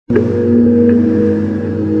So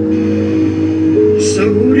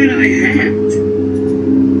who did I hack?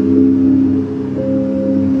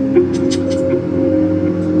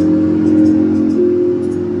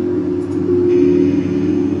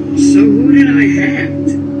 So who did I hack?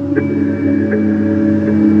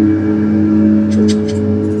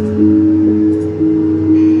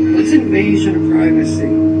 What's invasion of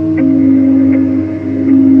privacy?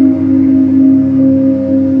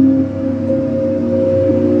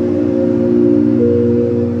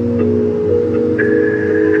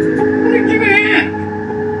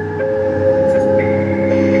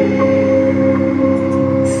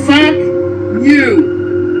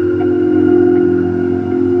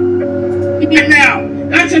 Now,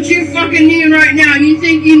 that's what you fucking need right now. You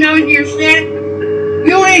think you know your shit?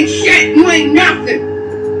 You ain't shit. You ain't nothing.